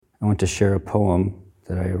I want to share a poem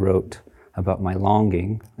that I wrote about my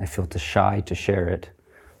longing. I feel too shy to share it,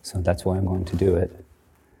 so that's why I'm going to do it.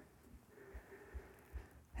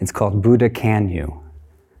 It's called Buddha, Can You?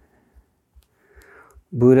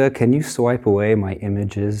 Buddha, can you swipe away my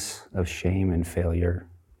images of shame and failure?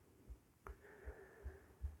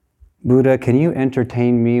 Buddha, can you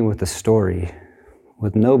entertain me with a story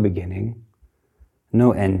with no beginning,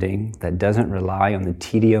 no ending, that doesn't rely on the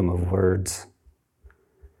tedium of words?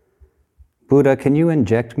 Buddha, can you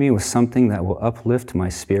inject me with something that will uplift my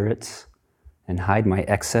spirits and hide my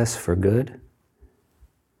excess for good?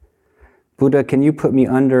 Buddha, can you put me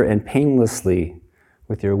under and painlessly,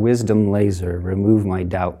 with your wisdom laser, remove my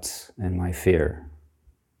doubts and my fear?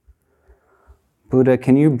 Buddha,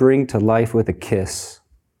 can you bring to life with a kiss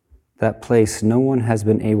that place no one has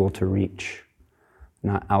been able to reach,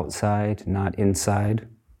 not outside, not inside,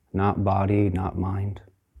 not body, not mind?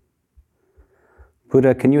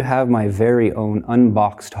 Buddha, can you have my very own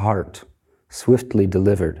unboxed heart swiftly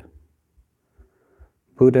delivered?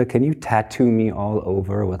 Buddha, can you tattoo me all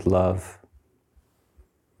over with love?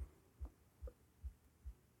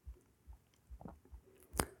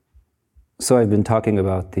 So I've been talking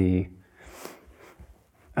about the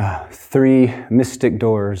 3 mystic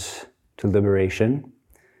doors to liberation: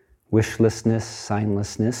 wishlessness,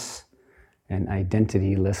 signlessness, and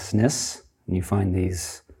identitylessness. And you find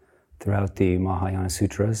these throughout the Mahayana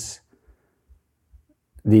Sutras.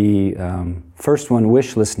 The first one,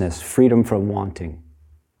 wishlessness, freedom from wanting.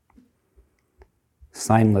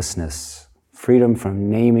 Signlessness, freedom from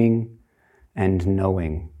naming and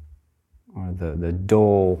knowing, or the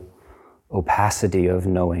dull opacity of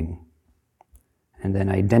knowing. And then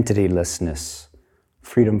identitylessness,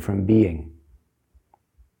 freedom from being.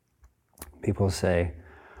 People say,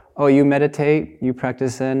 oh, you meditate, you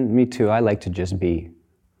practice Zen? Me too, I like to just be.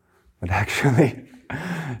 But actually,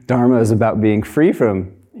 Dharma is about being free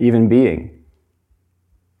from even being.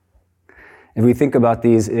 If we think about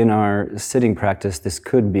these in our sitting practice,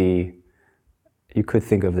 you could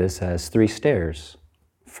think of this as 3 stairs.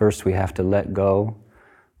 First, we have to let go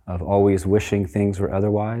of always wishing things were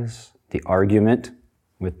otherwise, the argument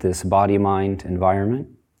with this body-mind environment.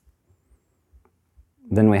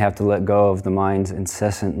 Then we have to let go of the mind's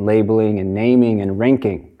incessant labeling and naming and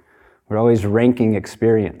ranking. We're always ranking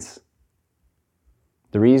experience.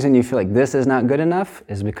 The reason you feel like this is not good enough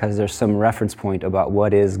is because there's some reference point about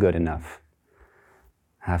what is good enough.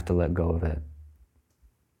 I have to let go of it.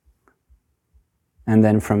 And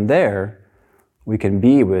then from there, we can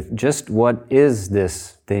be with just what is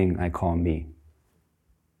this thing I call me?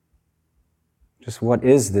 Just what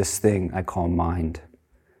is this thing I call mind?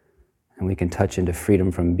 And we can touch into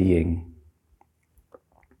freedom from being.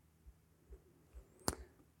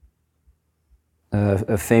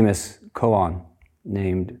 A famous koan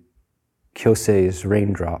named Kyosei's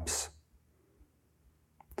Raindrops.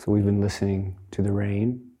 So we've been listening to the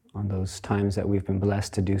rain on those times that we've been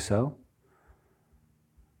blessed to do so.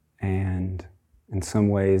 And in some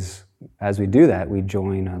ways, as we do that, we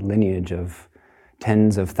join a lineage of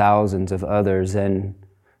tens of thousands of other Zen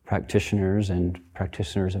practitioners and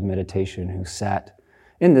practitioners of meditation who sat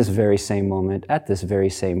in this very same moment, at this very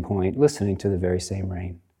same point, listening to the very same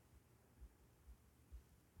rain.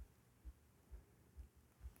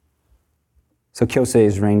 So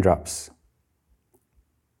Kyosei's Raindrops.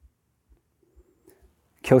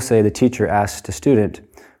 Kyosei, the teacher, asked a student,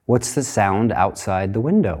 "What's the sound outside the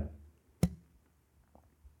window?"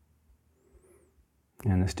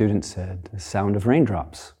 And the student said, "The sound of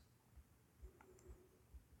raindrops."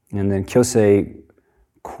 And then Kyosei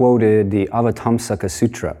quoted the Avatamsaka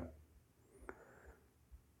Sutra.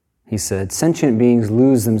 He said, "Sentient beings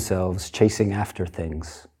lose themselves chasing after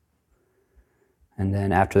things." And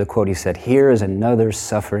then after the quote, he said, "Here is another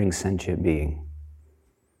suffering sentient being."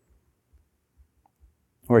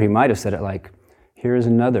 Or he might have said it like, "Here is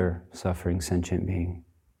another suffering sentient being."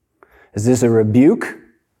 Is this a rebuke?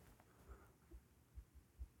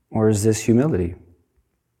 Or is this humility?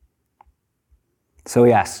 So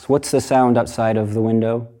he asks, "What's the sound outside of the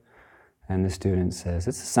window?" And the student says,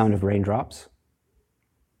 "It's the sound of raindrops."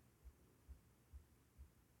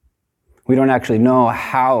 We don't actually know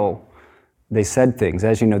how they said things.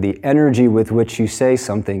 As you know, the energy with which you say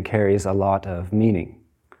something carries a lot of meaning.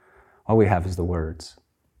 All we have is the words.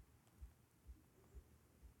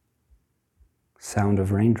 Sound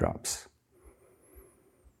of raindrops.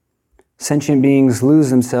 Sentient beings lose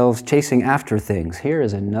themselves chasing after things. Here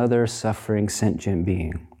is another suffering sentient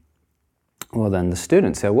being. Well, then the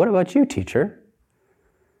student said, "What about you, teacher?"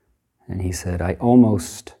 And he said, "I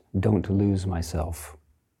almost don't lose myself.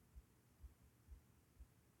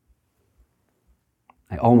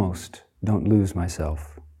 I almost don't lose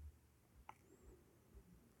myself.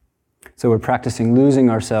 So we're practicing losing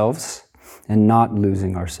ourselves and not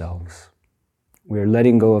losing ourselves. We're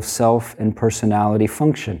letting go of self and personality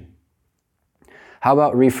function. How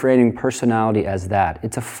about reframing personality as that?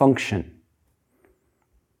 It's a function.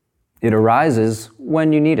 It arises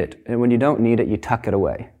when you need it, and when you don't need it, you tuck it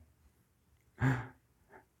away.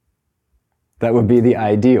 That would be the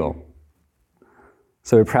ideal.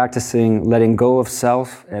 So we're practicing letting go of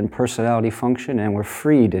self and personality function, and we're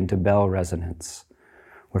freed into bell resonance.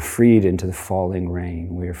 We're freed into the falling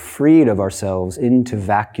rain. We're freed of ourselves into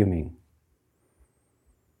vacuuming.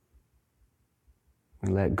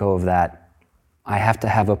 We let go of that. I have to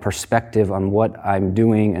have a perspective on what I'm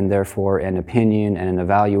doing and therefore an opinion and an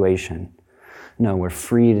evaluation. No, we're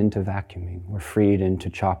freed into vacuuming. We're freed into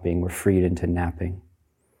chopping. We're freed into napping.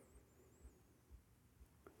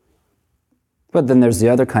 But then there's the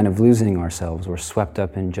other kind of losing ourselves. We're swept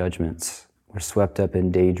up in judgments. We're swept up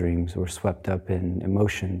in daydreams. We're swept up in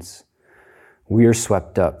emotions. We're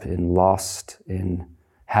swept up in lost in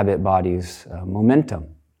habit bodies,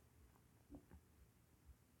 momentum.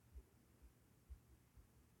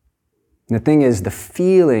 The thing is, the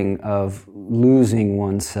feeling of losing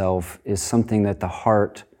oneself is something that the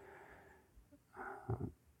heart,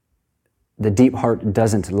 the deep heart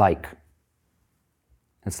doesn't like.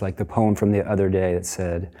 It's like the poem from the other day that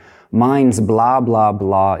said, "Mind's blah, blah,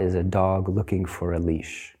 blah is a dog looking for a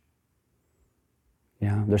leash."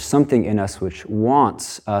 Yeah, there's something in us which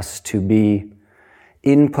wants us to be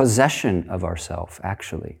in possession of ourselves,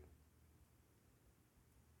 actually.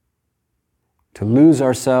 To lose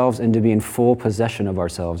ourselves and to be in full possession of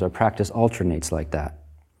ourselves. Our practice alternates like that.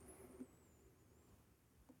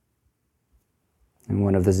 In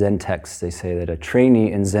one of the Zen texts, they say that a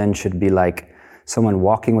trainee in Zen should be like someone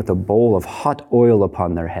walking with a bowl of hot oil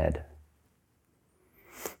upon their head.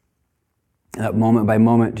 That moment by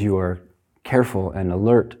moment, you are careful and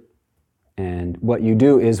alert, and what you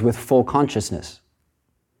do is with full consciousness.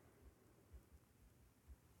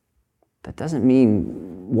 That doesn't mean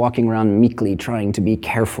walking around meekly trying to be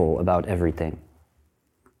careful about everything.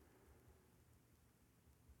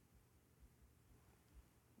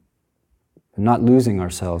 Not losing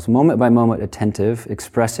ourselves, moment by moment attentive,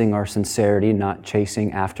 expressing our sincerity, not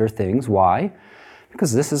chasing after things. Why?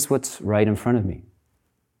 Because this is what's right in front of me.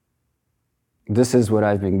 This is what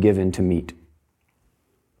I've been given to meet.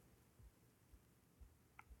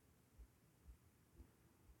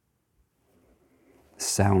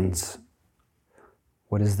 Sounds.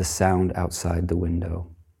 What is the sound outside the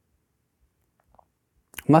window?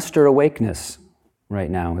 Muster awakeness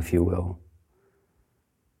right now, if you will.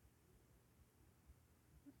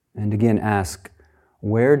 And again, ask,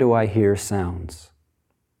 where do I hear sounds?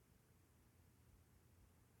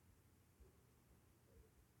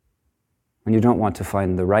 And you don't want to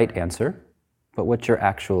find the right answer, but what's your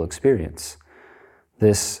actual experience?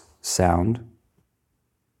 This sound,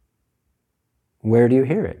 where do you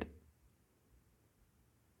hear it?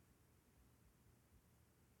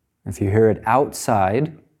 If you hear it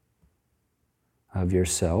outside of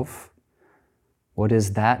yourself, what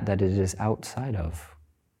is that it is outside of?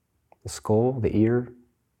 The skull, the ear?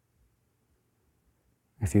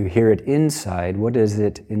 If you hear it inside, what is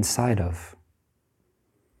it inside of?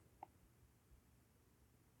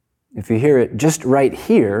 If you hear it just right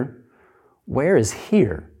here, where is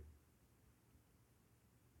here?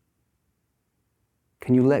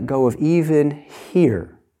 Can you let go of even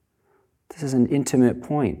here? This is an intimate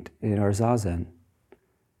point in our Zazen.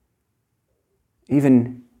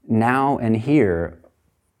 Even now and here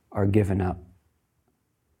are given up,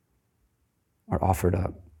 are offered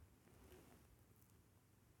up.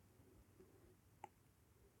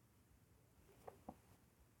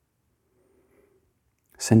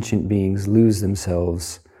 Sentient beings lose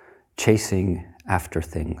themselves chasing after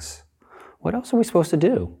things. What else are we supposed to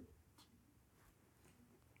do?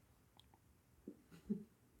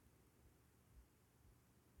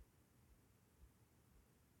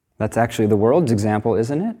 That's actually the world's example,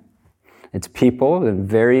 isn't it? It's people in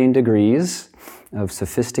varying degrees of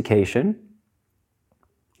sophistication,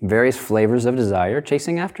 various flavors of desire,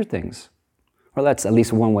 chasing after things. Well, that's at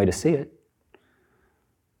least one way to see it.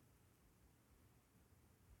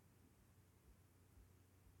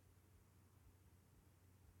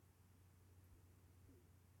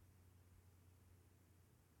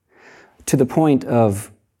 To the point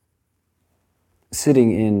of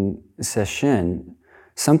sitting in sesshin,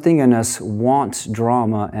 something in us wants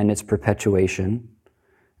drama and its perpetuation,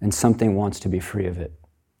 and something wants to be free of it.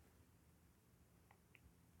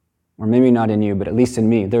 or maybe not in you, but at least in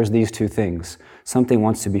me, there's these two things. Something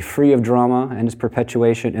wants to be free of drama and its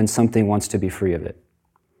perpetuation, and something wants to be free of it.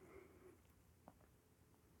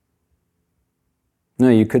 No,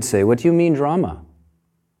 you could say, what do you mean drama?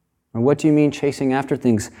 Or what do you mean chasing after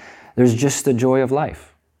things? There's just the joy of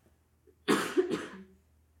life.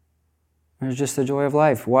 There's just the joy of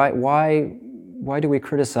life. Why do we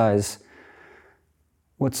criticize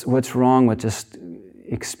what's wrong with just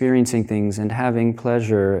experiencing things and having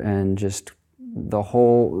pleasure and just the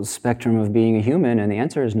whole spectrum of being a human? And the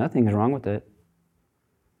answer is nothing is wrong with it.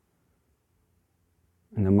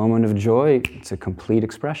 In the moment of joy, it's a complete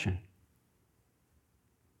expression.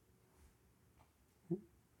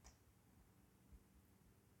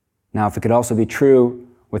 Now, if it could also be true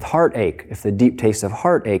with heartache, if the deep taste of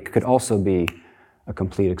heartache could also be a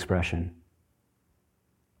complete expression,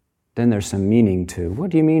 then there's some meaning to, what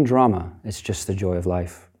do you mean drama? It's just the joy of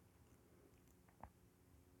life.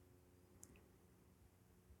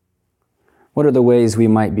 What are the ways we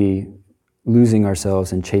might be losing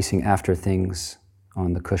ourselves and chasing after things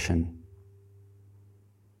on the cushion?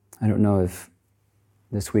 I don't know if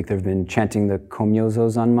this week they've been chanting the Komyozo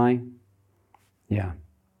Zanmai. Yeah.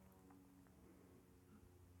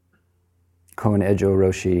 Koen Ejo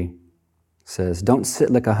Roshi says, don't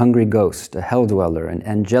sit like a hungry ghost, a hell dweller, an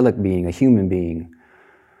angelic being, a human being,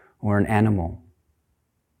 or an animal.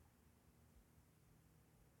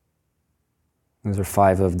 Those are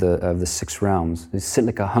 5 of the 6 realms. We sit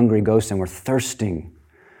like a hungry ghost and we're thirsting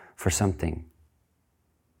for something.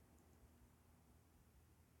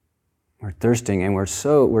 We're thirsting, and we're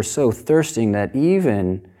so thirsting that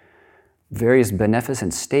even various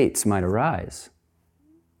beneficent states might arise.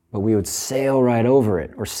 But we would sail right over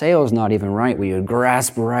it. Or sail is not even right. We would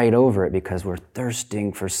grasp right over it because we're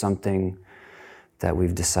thirsting for something that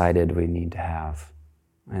we've decided we need to have.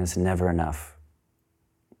 And it's never enough.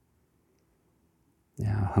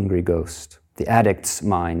 Yeah, hungry ghost. The addict's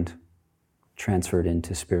mind transferred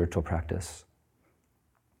into spiritual practice.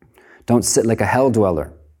 Don't sit like a hell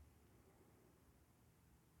dweller.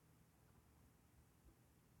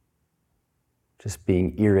 Just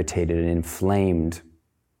being irritated and inflamed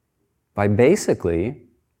by basically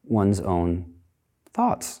one's own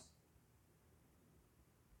thoughts.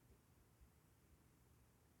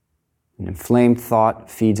 An inflamed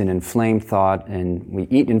thought feeds an inflamed thought, and we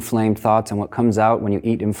eat inflamed thoughts, and what comes out when you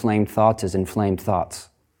eat inflamed thoughts is inflamed thoughts.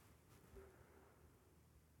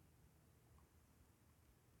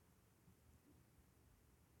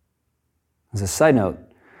 As a side note,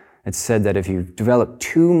 it's said that if you develop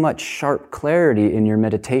too much sharp clarity in your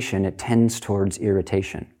meditation, it tends towards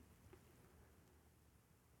irritation.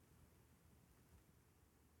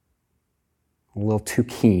 A little too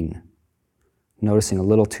keen, noticing a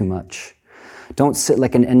little too much. Don't sit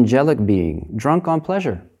like an angelic being, drunk on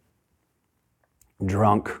pleasure.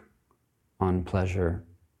 Drunk on pleasure.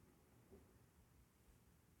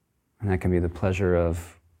 And that can be the pleasure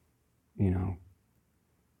of,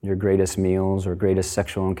 your greatest meals or greatest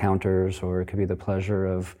sexual encounters, or it could be the pleasure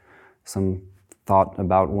of some thought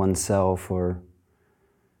about oneself, or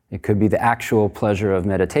it could be the actual pleasure of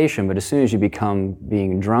meditation. But as soon as you become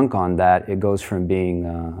being drunk on that, it goes from being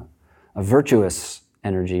a virtuous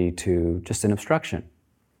energy to just an obstruction.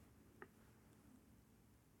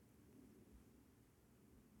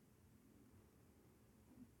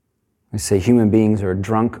 We say human beings are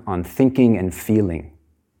drunk on thinking and feeling.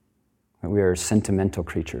 That we are sentimental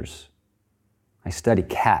creatures. I study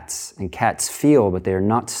cats, and cats feel, but they are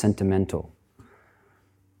not sentimental.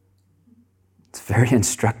 It's very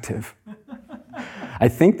instructive. I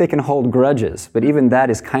think they can hold grudges, but even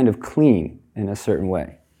that is kind of clean in a certain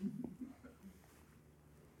way.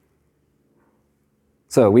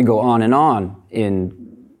 So we go on and on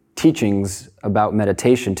in teachings about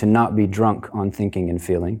meditation to not be drunk on thinking and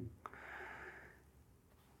feeling.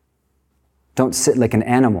 Don't sit like an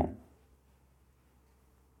animal.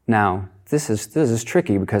 Now, this is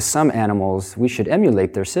tricky because some animals, we should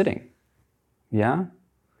emulate their sitting. Yeah?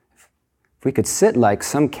 If we could sit like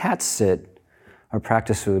some cats sit, our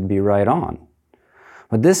practice would be right on.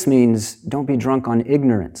 But this means don't be drunk on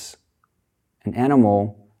ignorance. An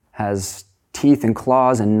animal has teeth and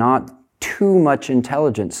claws and not too much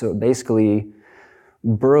intelligence, so it basically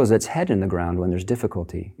burrows its head in the ground when there's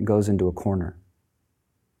difficulty. It goes into a corner.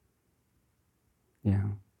 Yeah.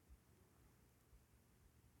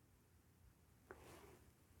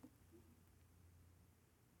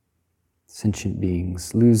 Sentient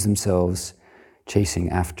beings lose themselves chasing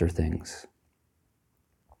after things.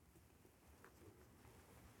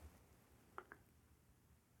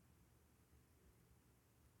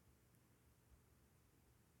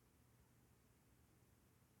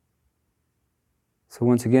 So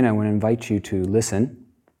once again, I want to invite you to listen.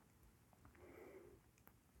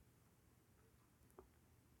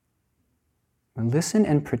 And listen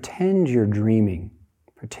and pretend you're dreaming.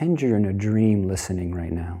 Pretend you're in a dream listening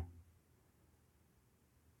right now.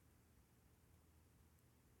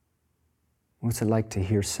 What's it like to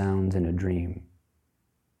hear sounds in a dream?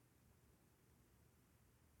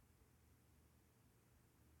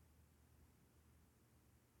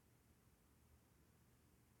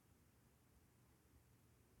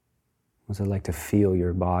 What's it like to feel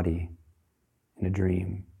your body in a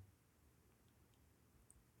dream?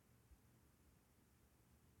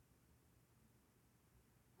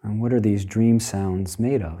 And what are these dream sounds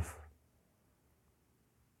made of?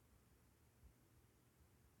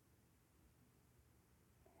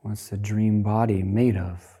 What's the dream body made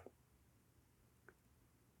of?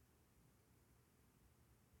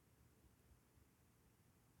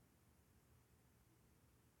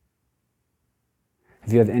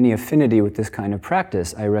 If you have any affinity with this kind of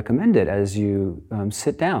practice, I recommend it as you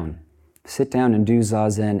sit down. Sit down and do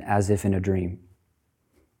Zazen as if in a dream.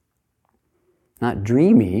 Not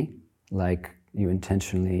dreamy, like you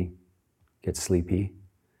intentionally get sleepy.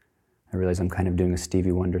 I realize I'm kind of doing a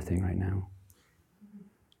Stevie Wonder thing right now.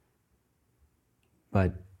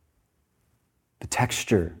 But the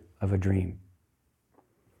texture of a dream.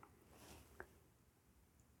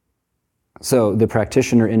 So the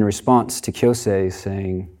practitioner, in response to Kyosei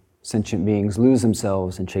saying, sentient beings lose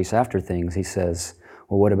themselves and chase after things, he says,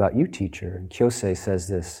 well, what about you, teacher? And Kyosei says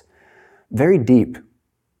this very deep,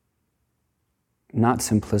 not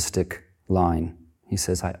simplistic line. He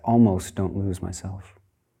says, I almost don't lose myself.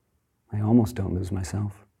 I almost don't lose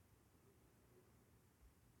myself.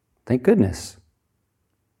 Thank goodness.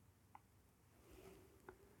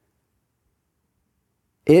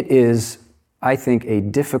 It is, I think, a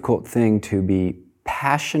difficult thing to be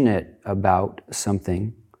passionate about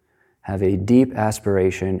something, have a deep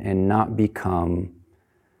aspiration, and not become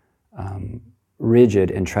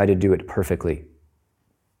rigid and try to do it perfectly.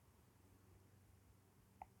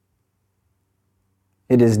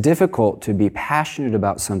 It is difficult to be passionate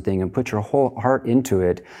about something and put your whole heart into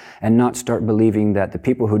it and not start believing that the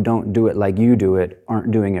people who don't do it like you do it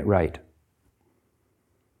aren't doing it right.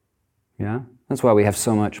 Yeah? That's why we have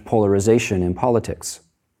so much polarization in politics.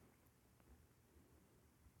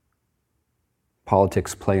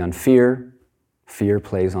 Politics play on fear. Fear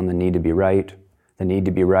plays on the need to be right. The need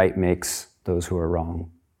to be right makes those who are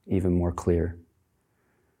wrong even more clear.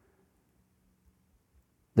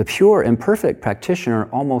 The pure and perfect practitioner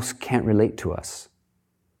almost can't relate to us.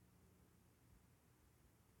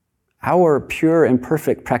 Our pure and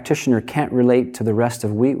perfect practitioner can't relate to the rest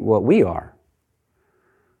of what we are.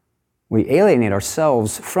 We alienate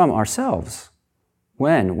ourselves from ourselves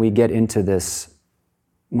when we get into this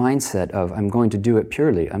mindset of, I'm going to do it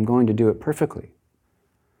purely, I'm going to do it perfectly.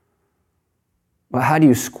 Well, how do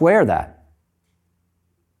you square that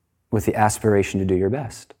with the aspiration to do your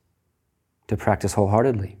best, to practice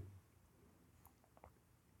wholeheartedly?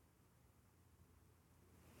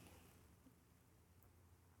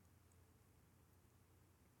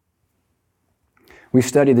 We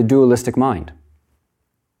study the dualistic mind.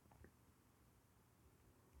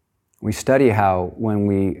 We study how when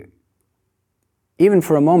we, even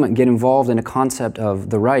for a moment, get involved in a concept of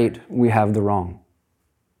the right, we have the wrong.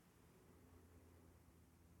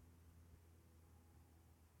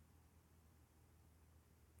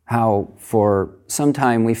 How for some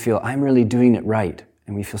time we feel, I'm really doing it right,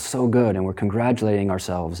 and we feel so good, and we're congratulating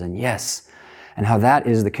ourselves, and yes, and how that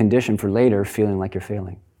is the condition for later feeling like you're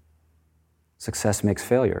failing. Success makes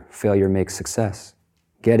failure. Failure makes success.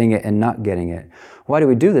 Getting it and not getting it. Why do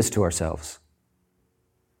we do this to ourselves?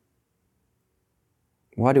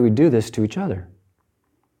 Why do we do this to each other?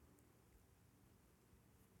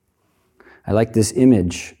 I like this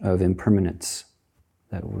image of impermanence,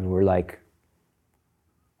 that we're like,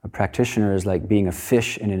 a practitioner is like being a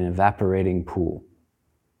fish in an evaporating pool.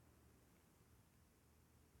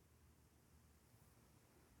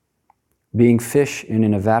 Being fish in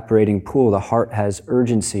an evaporating pool, the heart has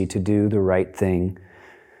urgency to do the right thing,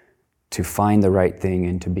 to find the right thing,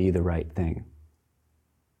 and to be the right thing.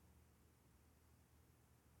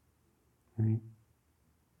 Right?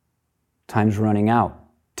 Time's running out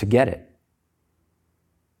to get it.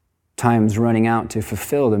 Time's running out to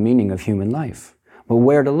fulfill the meaning of human life. But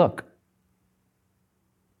where to look?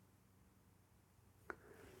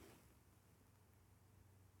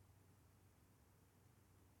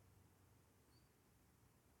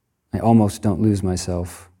 I almost don't lose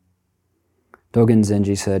myself. Dogen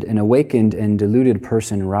Zenji said, an awakened and deluded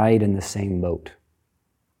person ride in the same boat.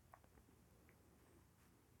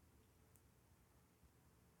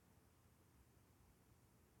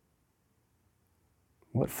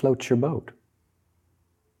 What floats your boat?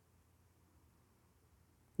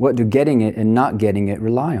 What do getting it and not getting it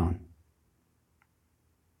rely on?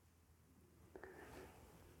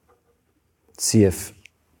 See if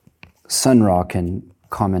Sun Ra can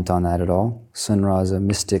comment on that at all. Sun Ra is a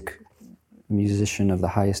mystic musician of the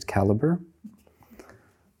highest caliber.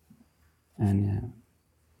 And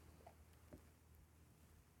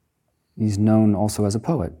he's known also as a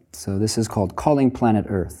poet. So this is called Calling Planet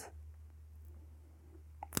Earth.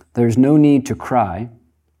 There's no need to cry,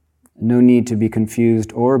 no need to be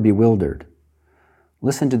confused or bewildered.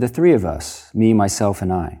 Listen to the three of us, me, myself,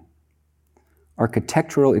 and I.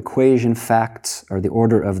 Architectural equation facts are the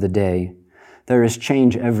order of the day. There is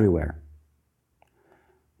change everywhere.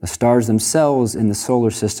 The stars themselves in the solar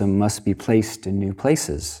system must be placed in new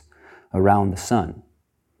places around the sun.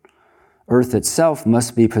 Earth itself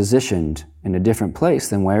must be positioned in a different place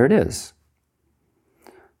than where it is.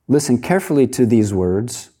 Listen carefully to these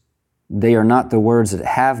words. They are not the words that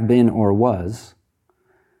have been or was.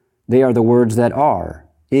 They are the words that are,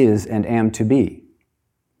 is, and am to be.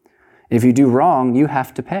 If you do wrong, you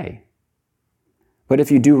have to pay. But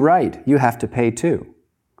if you do right, you have to pay too.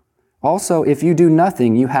 Also, if you do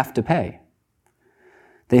nothing, you have to pay.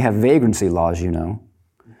 They have vagrancy laws, you know.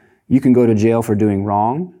 You can go to jail for doing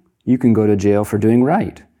wrong. You can go to jail for doing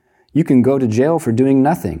right. You can go to jail for doing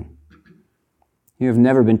nothing. You have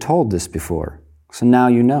never been told this before, so now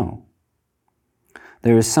you know.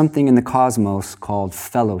 There is something in the cosmos called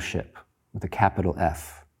fellowship, with a capital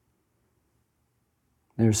F.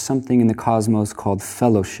 There's something in the cosmos called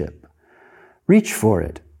fellowship. Reach for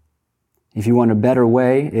it. If you want a better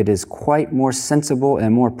way, it is quite more sensible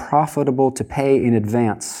and more profitable to pay in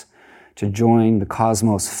advance to join the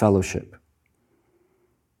cosmos fellowship.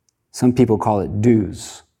 Some people call it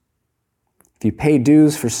dues. If you pay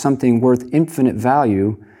dues for something worth infinite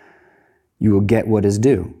value, you will get what is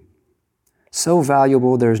due. So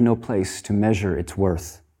valuable there is no place to measure its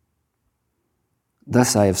worth.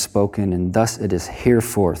 Thus I have spoken, and thus it is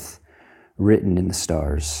hereforth written in the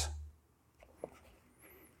stars.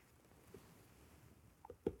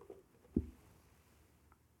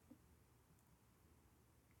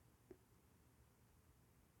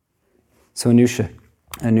 So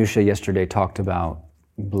Anusha yesterday talked about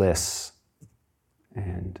bliss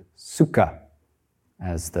and sukha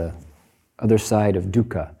as the other side of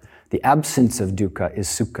dukkha. The absence of dukkha is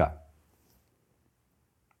sukha.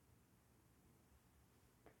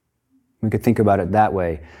 We could think about it that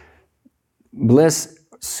way. Bliss,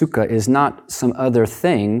 sukha, is not some other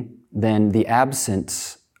thing than the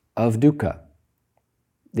absence of dukkha,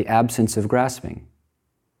 the absence of grasping.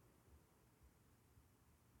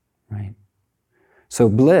 Right? So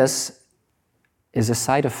bliss is a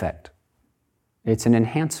side effect. It's an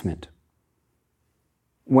enhancement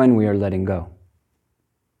when we are letting go.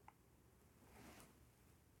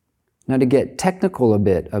 Now, to get technical a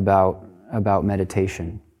bit about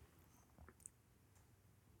meditation,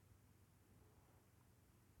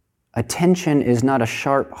 attention is not a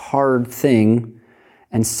sharp, hard thing,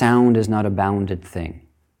 and sound is not a bounded thing.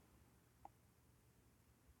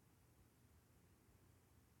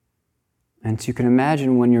 And so you can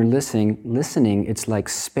imagine when you're listening, it's like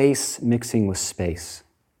space mixing with space.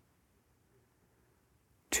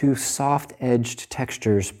 Two soft-edged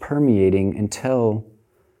textures permeating until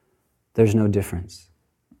there's no difference.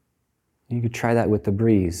 You could try that with the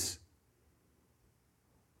breeze.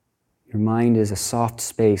 Your mind is a soft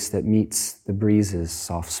space that meets the breeze's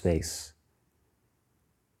soft space.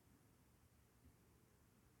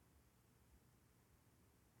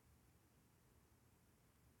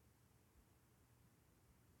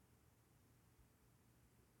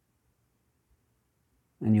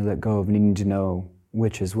 And you let go of needing to know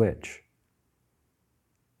which is which.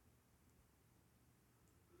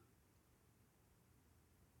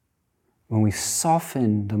 When we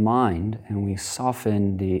soften the mind and we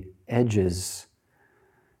soften the edges,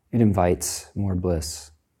 it invites more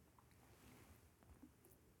bliss.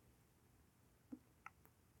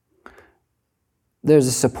 There's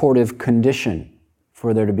a supportive condition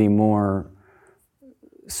for there to be more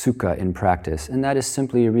sukha in practice, and that is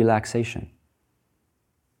simply a relaxation.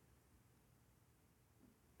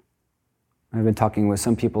 I've been talking with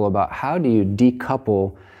some people about how do you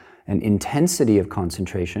decouple an intensity of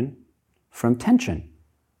concentration from tension.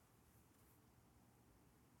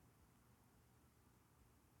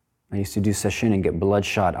 I used to do sesshin and get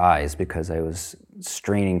bloodshot eyes because I was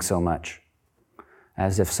straining so much,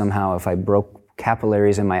 as if somehow if I broke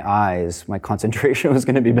capillaries in my eyes, my concentration was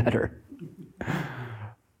going to be better.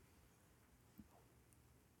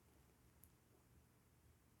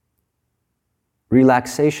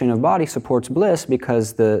 relaxation of body supports bliss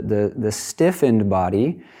because the stiffened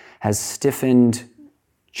body has stiffened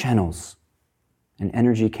channels, and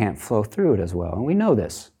energy can't flow through it as well. And we know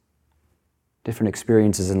this. Different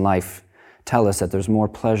experiences in life tell us that there's more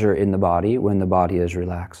pleasure in the body when the body is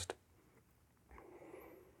relaxed.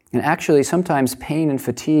 And actually, sometimes pain and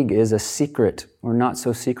fatigue is a secret or not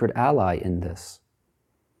so secret ally in this.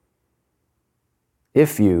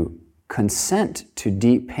 If you consent to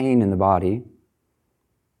deep pain in the body,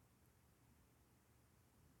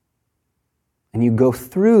 and you go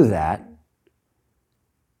through that,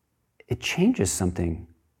 it changes something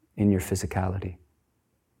in your physicality.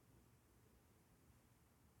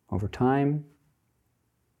 Over time,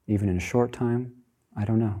 even in a short time, I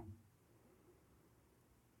don't know.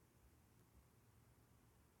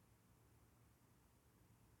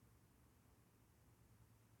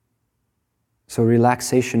 So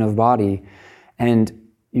relaxation of body, and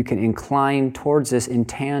you can incline towards this in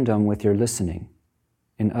tandem with your listening.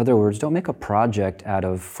 In other words, don't make a project out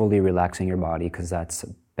of fully relaxing your body, because that's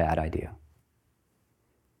a bad idea.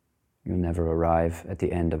 You'll never arrive at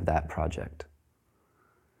the end of that project.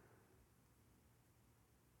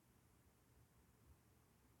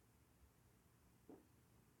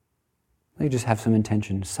 You just have some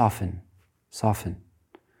intention, soften.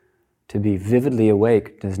 To be vividly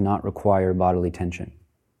awake does not require bodily tension.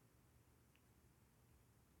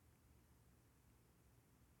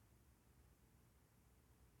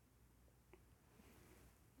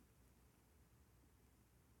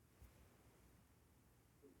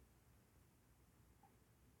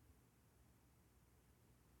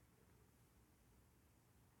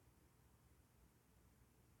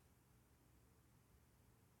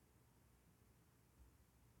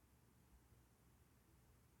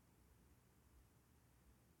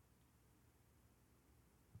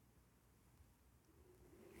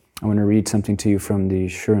 I want to read something to you from the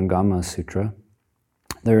Shurangama Sutra.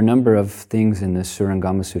 There are a number of things in the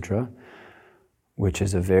Shurangama Sutra, which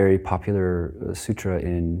is a very popular sutra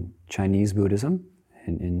in Chinese Buddhism,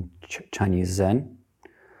 in Chinese Zen.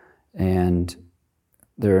 And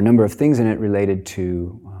there are a number of things in it related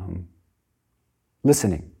to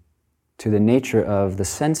listening, to the nature of the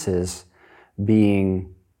senses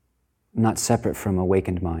being not separate from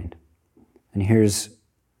awakened mind. And here's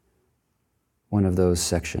one of those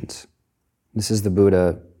sections. This is the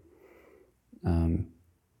Buddha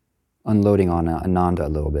unloading on Ananda a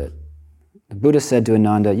little bit. The Buddha said to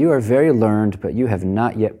Ananda, "You are very learned, but you have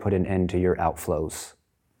not yet put an end to your outflows."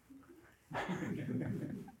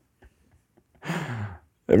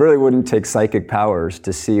 It really wouldn't take psychic powers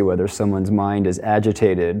to see whether someone's mind is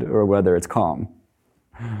agitated or whether it's calm.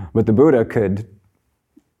 But the Buddha could,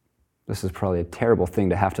 this is probably a terrible thing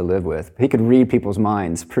to have to live with, he could read people's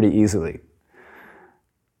minds pretty easily.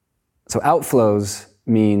 So outflows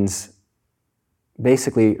means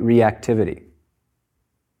basically reactivity.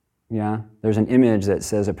 Yeah? There's an image that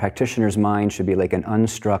says a practitioner's mind should be like an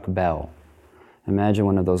unstruck bell. Imagine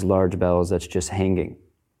one of those large bells that's just hanging.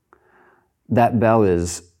 That bell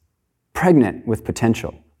is pregnant with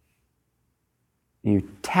potential. You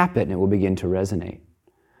tap it and it will begin to resonate.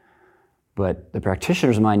 But the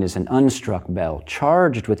practitioner's mind is an unstruck bell,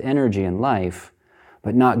 charged with energy and life,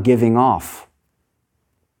 but not giving off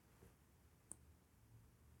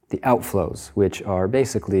the outflows, which are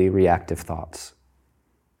basically reactive thoughts.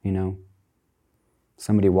 You know,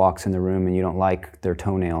 somebody walks in the room and you don't like their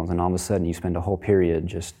toenails, and all of a sudden you spend a whole period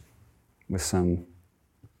just with some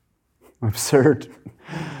absurd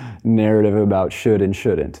narrative about should and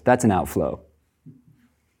shouldn't. That's an outflow.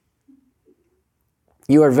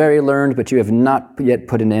 You are very learned, but you have not yet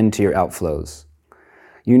put an end to your outflows.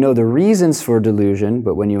 You know the reasons for delusion,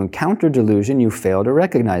 but when you encounter delusion, you fail to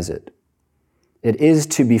recognize it. It is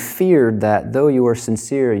to be feared that, though you are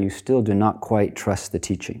sincere, you still do not quite trust the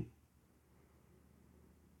teaching.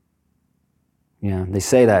 Yeah, they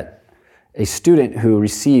say that a student who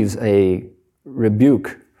receives a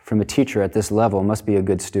rebuke from a teacher at this level must be a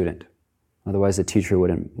good student. Otherwise, the teacher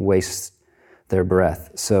wouldn't waste their breath.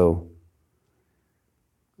 So,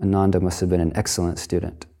 Ananda must have been an excellent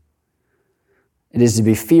student. It is to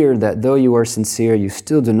be feared that, though you are sincere, you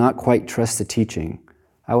still do not quite trust the teaching.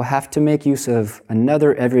 I will have to make use of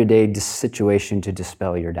another everyday situation to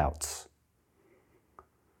dispel your doubts.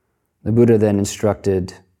 The Buddha then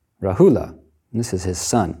instructed Rahula, and this is his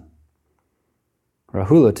son,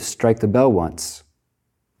 Rahula to strike the bell once.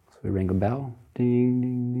 So we ring a bell, ding,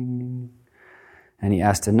 ding, ding, ding. And he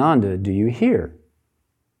asked Ananda, "Do you hear?"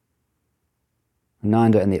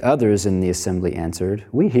 Ananda and the others in the assembly answered,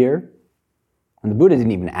 "We hear." And the Buddha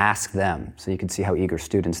didn't even ask them, so you can see how eager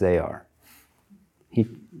students they are.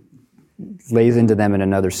 lays into them in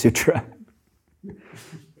another sutra.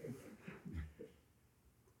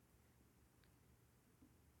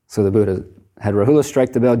 So the Buddha had Rahula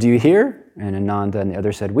strike the bell, "Do you hear?" And Ananda and the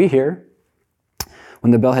other said, "We hear."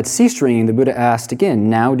 When the bell had ceased ringing, the Buddha asked again,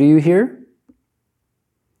 "Now do you hear?"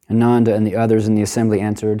 Ananda and the others in the assembly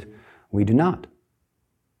answered, "We do not."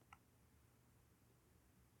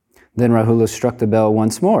 Then Rahula struck the bell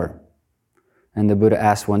once more, and the Buddha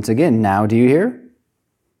asked once again, "Now do you hear?"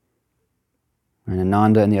 And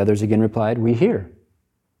Ananda and the others again replied, "We hear."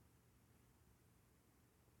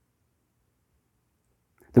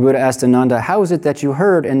 The Buddha asked Ananda, "How is it that you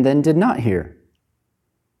heard and then did not hear?"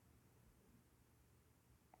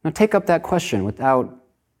 Now take up that question without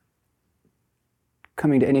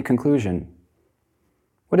coming to any conclusion.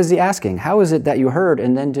 What is he asking? How is it that you heard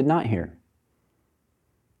and then did not hear?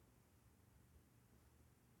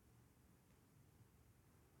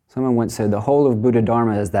 Someone once said the whole of Buddha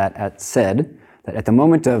Dharma is that at the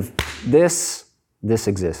moment of this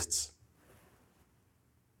exists.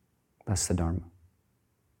 That's the Dharma.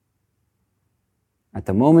 At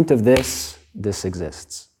the moment of this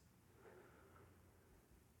exists.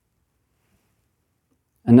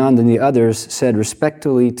 Ananda and the others said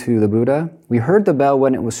respectfully to the Buddha, "We heard the bell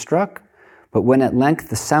when it was struck, but when at length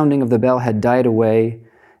the sounding of the bell had died away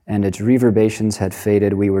and its reverberations had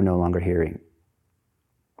faded, we were no longer hearing."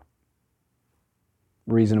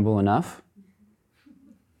 Reasonable enough.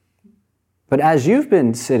 But as you've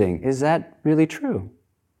been sitting, is that really true?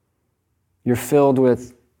 You're filled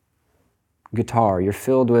with guitar, you're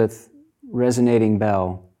filled with resonating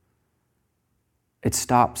bell. It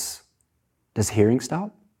stops. Does hearing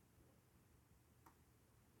stop?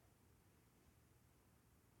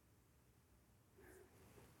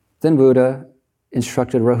 Then Buddha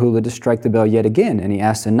instructed Rahula to strike the bell yet again, and he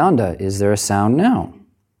asked Ananda, "Is there a sound now?"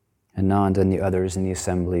 Ananda and the others in the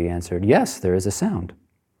assembly answered, "Yes, there is a sound."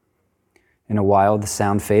 In a while, the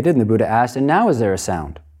sound faded, and the Buddha asked, "And now is there a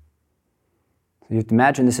sound?" So you have to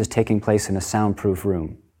imagine this is taking place in a soundproof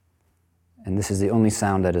room, and this is the only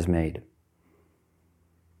sound that is made.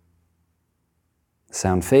 The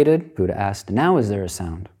sound faded. Buddha asked, "Now is there a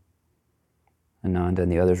sound?" Ananda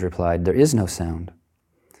and the others replied, "There is no sound."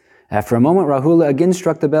 After a moment, Rahula again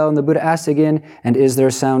struck the bell, and the Buddha asked again, "And is there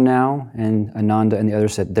a sound now?" And Ananda and the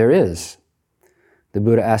others said, "There is." The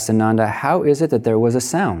Buddha asked Ananda, "How is it that there was a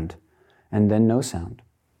sound and then no sound?"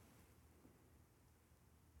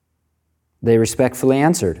 They respectfully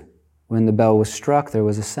answered, "When the bell was struck, there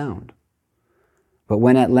was a sound. But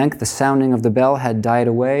when at length the sounding of the bell had died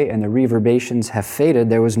away and the reverberations have faded,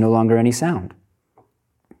 there was no longer any sound."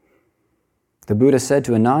 The Buddha said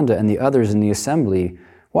to Ananda and the others in the assembly,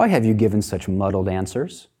 "Why have you given such muddled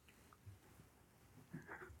answers?"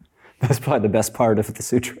 That's probably the best part of the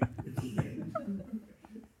sutra.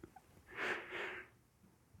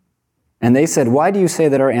 And they said, "Why do you say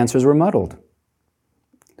that our answers were muddled?"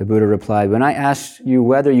 The Buddha replied, "When I asked you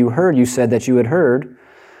whether you heard, you said that you had heard.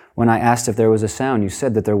 When I asked if there was a sound, you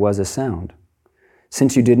said that there was a sound.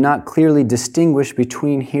 Since you did not clearly distinguish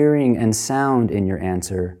between hearing and sound in your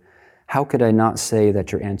answer, how could I not say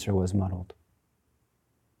that your answer was muddled?"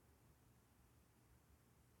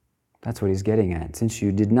 That's what he's getting at. Since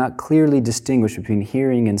you did not clearly distinguish between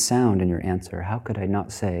hearing and sound in your answer, how could I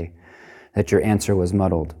not say that your answer was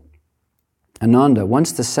muddled? Ananda,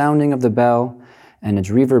 once the sounding of the bell and its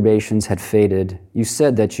reverberations had faded, you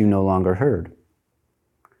said that you no longer heard.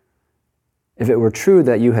 If it were true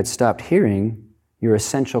that you had stopped hearing, your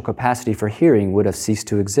essential capacity for hearing would have ceased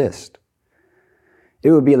to exist.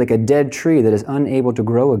 It would be like a dead tree that is unable to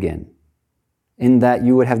grow again, in that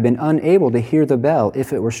you would have been unable to hear the bell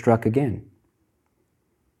if it were struck again.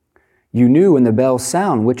 You knew when the bell's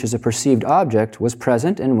sound, which is a perceived object, was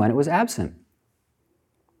present and when it was absent.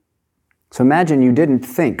 So imagine you didn't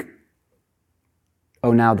think,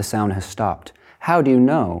 "Oh, now the sound has stopped." How do you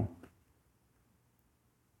know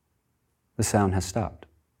the sound has stopped?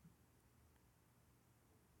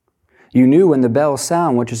 You knew when the bell's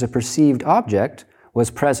sound, which is a perceived object, was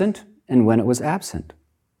present and when it was absent.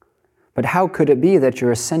 But how could it be that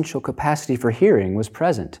your essential capacity for hearing was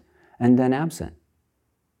present and then absent?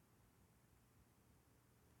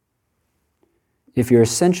 If your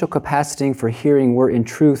essential capacity for hearing were in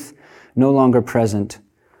truth no longer present,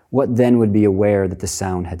 what then would be aware that the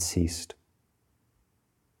sound had ceased?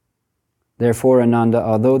 Therefore, Ananda,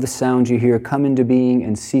 although the sounds you hear come into being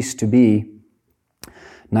and cease to be,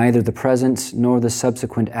 neither the presence nor the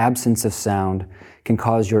subsequent absence of sound can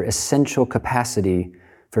cause your essential capacity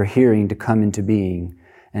for hearing to come into being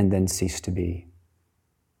and then cease to be.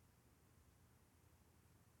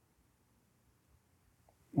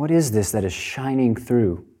 What is this that is shining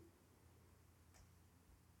through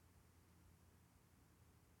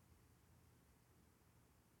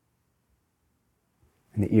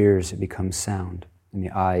In the ears, it becomes sound. In the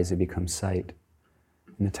eyes, it becomes sight.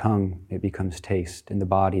 In the tongue, it becomes taste. In the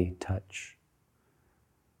body, touch.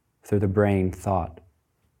 Through the brain, thought.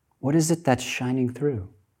 What is it that's shining through?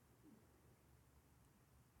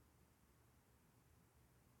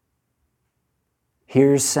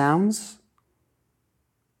 Hears sounds,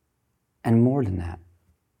 and more than that.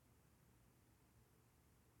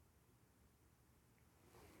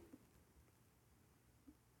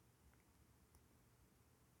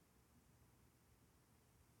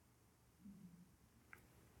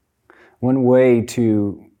 One way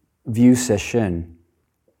to view sesshin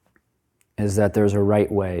is that there's a right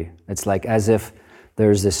way. It's like as if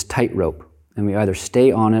there's this tightrope, and we either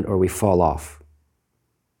stay on it or we fall off.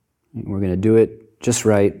 We're going to do it just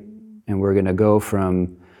right, and we're going to go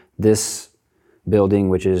from this building,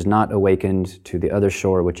 which is not awakened, to the other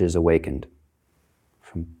shore, which is awakened.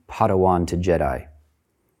 From Padawan to Jedi.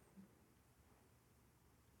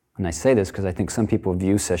 And I say this because I think some people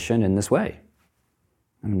view sesshin in this way.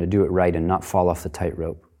 I'm going to do it right and not fall off the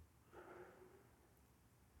tightrope.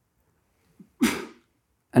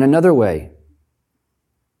 And another way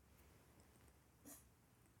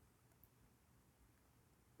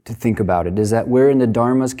to think about it is that we're in the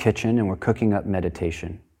Dharma's kitchen and we're cooking up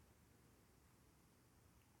meditation.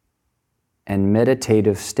 And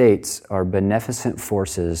meditative states are beneficent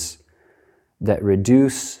forces that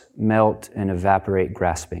reduce, melt, and evaporate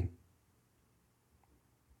grasping.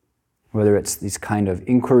 Whether it's these kind of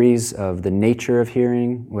inquiries of the nature of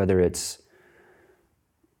hearing, whether it's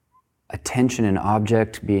attention and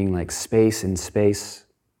object being like space in space.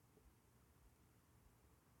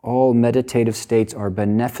 All meditative states are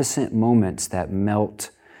beneficent moments that melt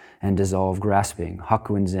and dissolve grasping.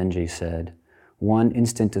 Hakuin Zenji said, one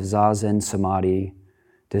instant of zazen samadhi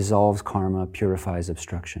dissolves karma, purifies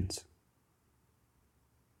obstructions.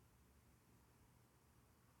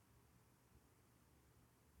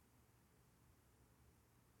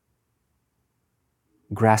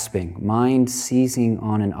 Grasping, mind seizing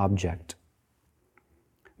on an object,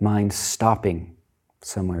 mind stopping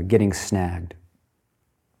somewhere, getting snagged.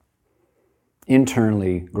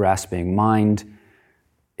 Internally grasping, mind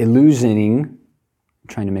illusioning, I'm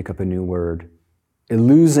trying to make up a new word,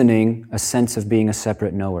 illusioning a sense of being a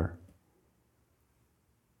separate knower.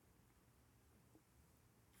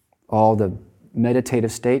 All the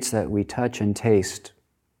meditative states that we touch and taste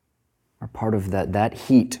are part of that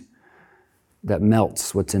heat that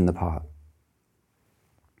melts what's in the pot.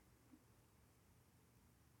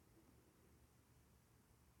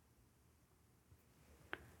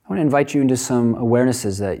 I want to invite you into some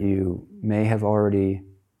awarenesses that you may have already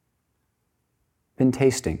been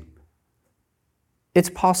tasting.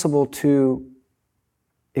 It's possible to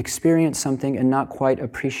experience something and not quite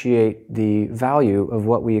appreciate the value of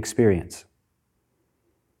what we experience.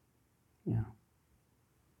 Yeah.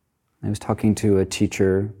 I was talking to a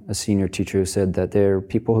teacher, a senior teacher, who said that there are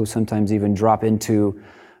people who sometimes even drop into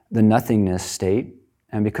the nothingness state,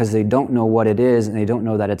 and because they don't know what it is and they don't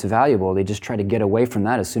know that it's valuable, they just try to get away from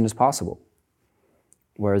that as soon as possible.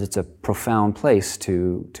 Whereas it's a profound place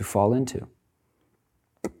to fall into.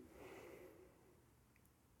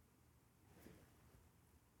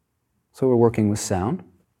 So we're working with sound.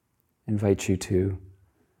 I invite you to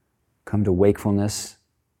come to wakefulness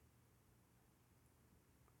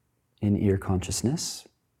in ear consciousness.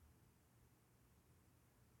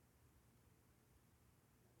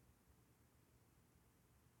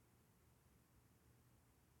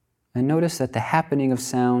 And notice that the happening of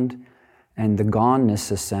sound and the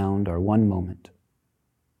goneness of sound are one moment.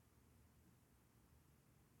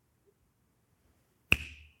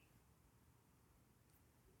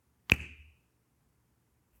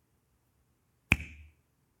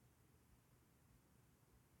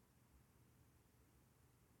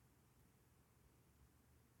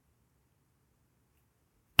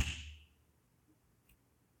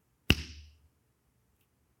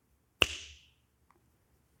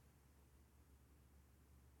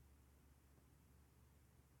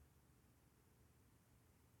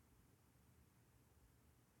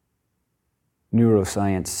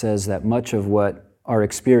 Neuroscience says that much of what our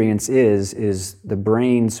experience is the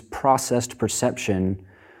brain's processed perception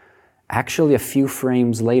actually a few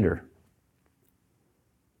frames later.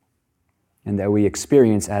 And that we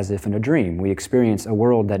experience as if in a dream. We experience a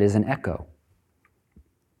world that is an echo.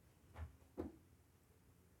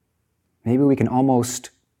 Maybe we can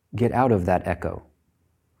almost get out of that echo.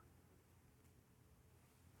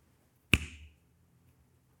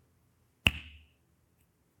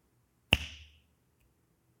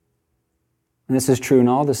 And this is true in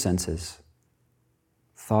all the senses.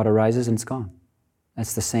 Thought arises and it's gone.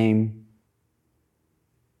 That's the same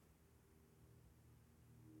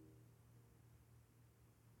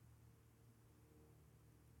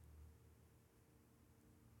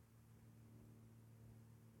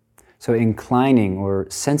So inclining or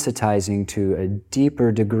sensitizing to a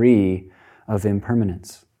deeper degree of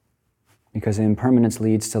impermanence. Because impermanence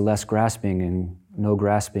leads to less grasping, and no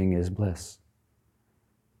grasping is bliss,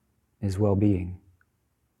 is well-being.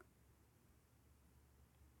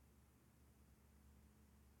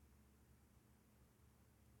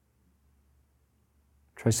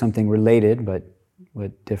 Try something related but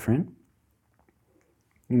different.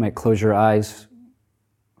 You might close your eyes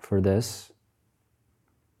for this.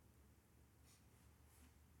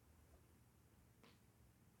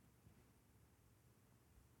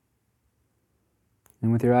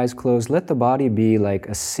 And with your eyes closed, let the body be like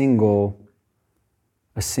a single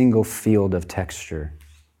field of texture.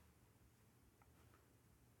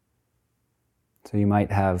 So you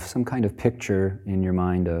might have some kind of picture in your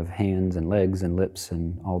mind of hands and legs and lips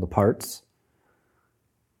and all the parts.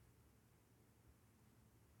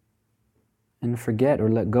 And forget or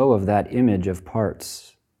let go of that image of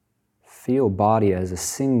parts. Feel body as a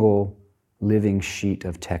single living sheet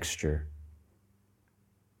of texture.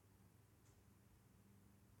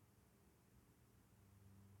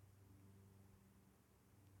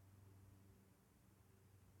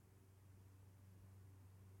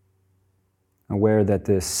 Aware that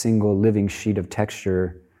this single living sheet of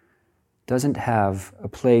texture doesn't have a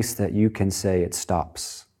place that you can say it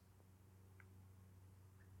stops.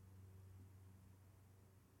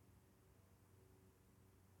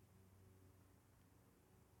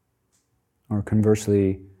 Or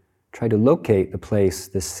conversely, try to locate the place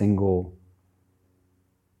this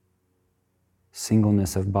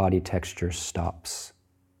singleness of body texture stops.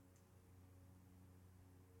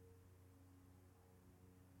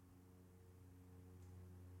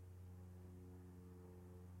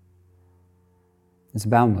 It's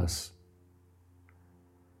boundless.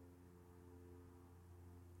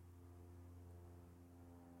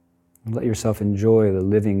 Let yourself enjoy the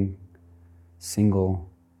living, single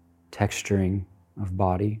texturing of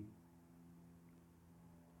body.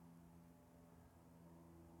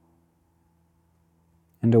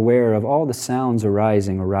 And aware of all the sounds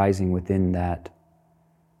arising within that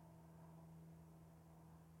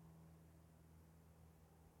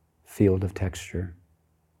field of texture.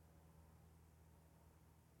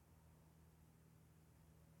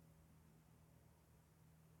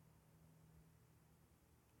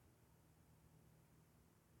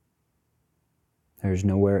 There's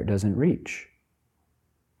nowhere it doesn't reach.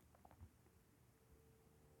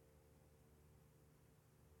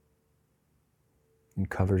 It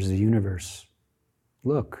covers the universe.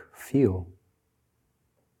 Look, feel.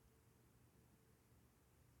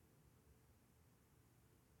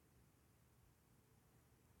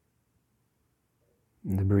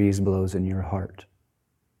 And the breeze blows in your heart.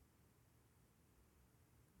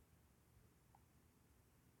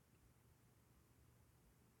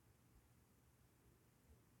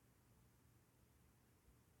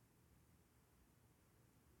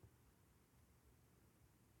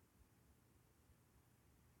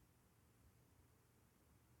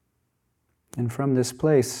 And from this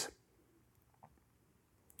place,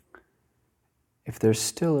 if there's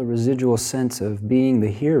still a residual sense of being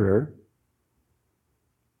the hearer,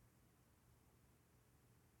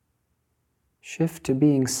 shift to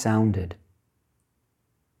being sounded.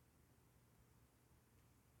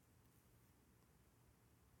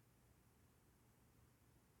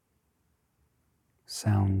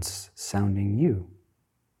 Sounds sounding you,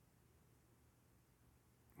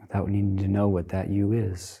 without needing to know what that you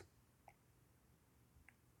is.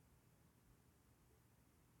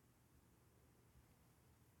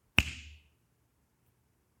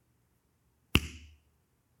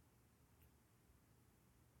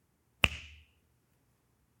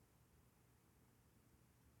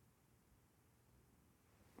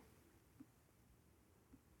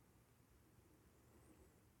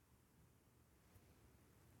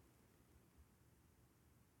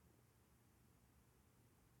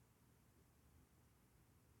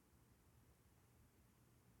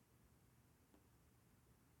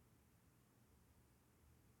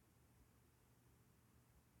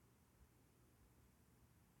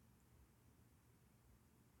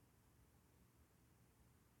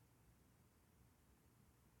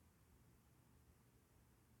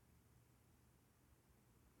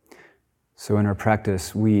 So in our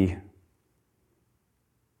practice, we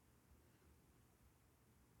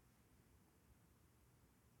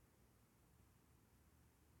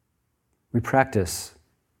practice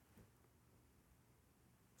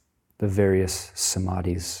the various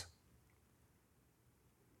samadhis,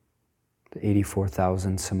 the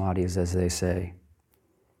 84,000 samadhis, as they say.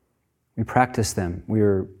 We practice them. We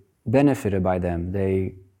are benefited by them.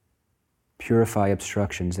 They purify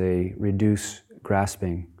obstructions, they reduce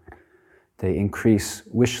grasping, they increase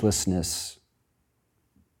wishlessness,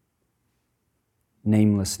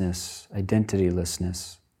 namelessness,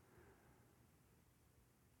 identitylessness.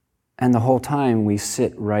 And the whole time we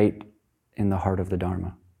sit right in the heart of the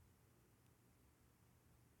Dharma.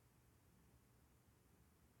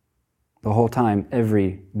 The whole time,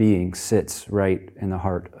 every being sits right in the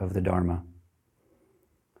heart of the Dharma.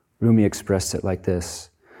 Rumi expressed it like this: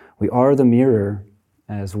 we are the mirror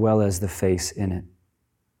as well as the face in it.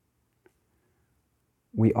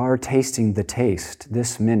 We are tasting the taste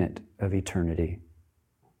this minute of eternity.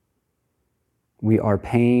 We are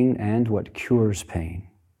pain and what cures pain.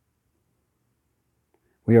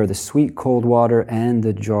 We are the sweet cold water and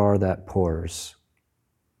the jar that pours.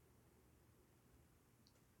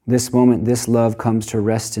 This moment, this love comes to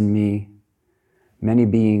rest in me, many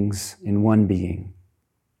beings in one being.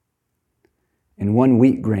 In one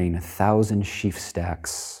wheat grain, 1,000 sheaf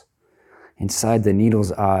stacks. Inside the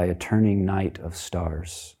needle's eye, a turning night of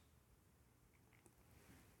stars.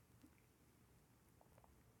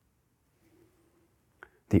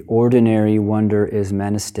 The ordinary wonder is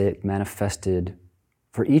manifested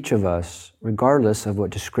for each of us, regardless of what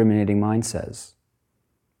discriminating mind says,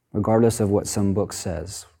 regardless of what some book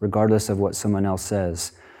says, regardless of what someone else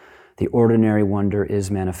says. The ordinary wonder is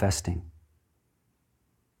manifesting.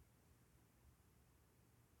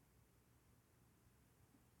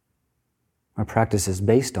 Our practice is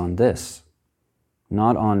based on this,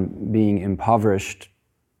 not on being impoverished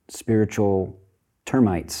spiritual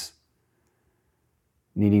termites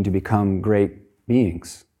needing to become great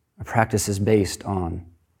beings. Our practice is based on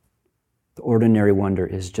the ordinary wonder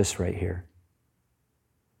is just right here.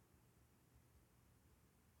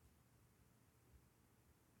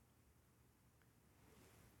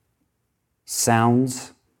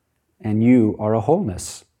 Sounds and you are a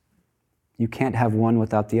wholeness. You can't have one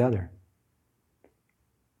without the other.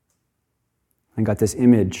 I got this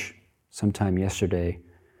image sometime yesterday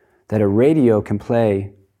that a radio can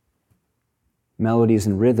play melodies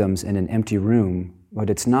and rhythms in an empty room, but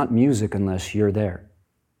it's not music unless you're there.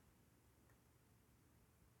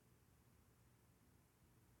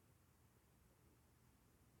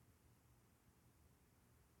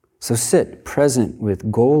 So sit present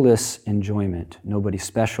with goalless enjoyment. Nobody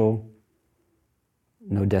special,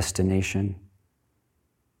 no destination.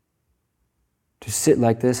 To sit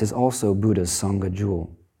like this is also Buddha's Sangha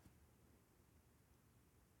jewel.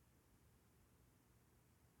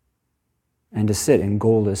 And to sit in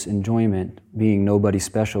goalless enjoyment, being nobody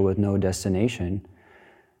special with no destination,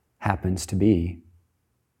 happens to be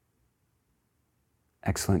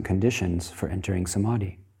excellent conditions for entering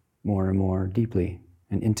samadhi more and more deeply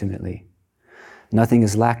and intimately. Nothing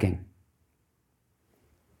is lacking.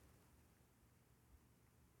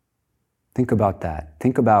 Think about that.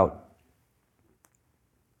 Think about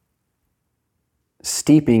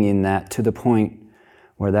steeping in that to the point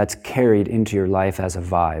where that's carried into your life as a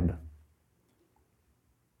vibe.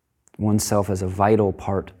 Oneself as a vital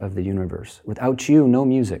part of the universe. Without you, no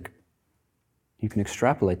music. You can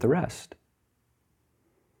extrapolate the rest.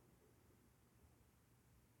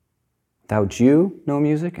 Without you, no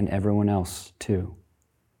music, and everyone else too.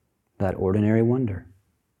 That ordinary wonder.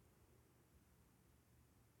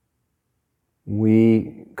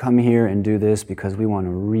 We come here and do this because we want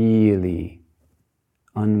to really,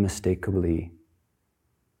 unmistakably,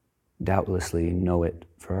 doubtlessly know it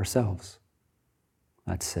for ourselves.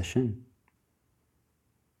 That's sesshin.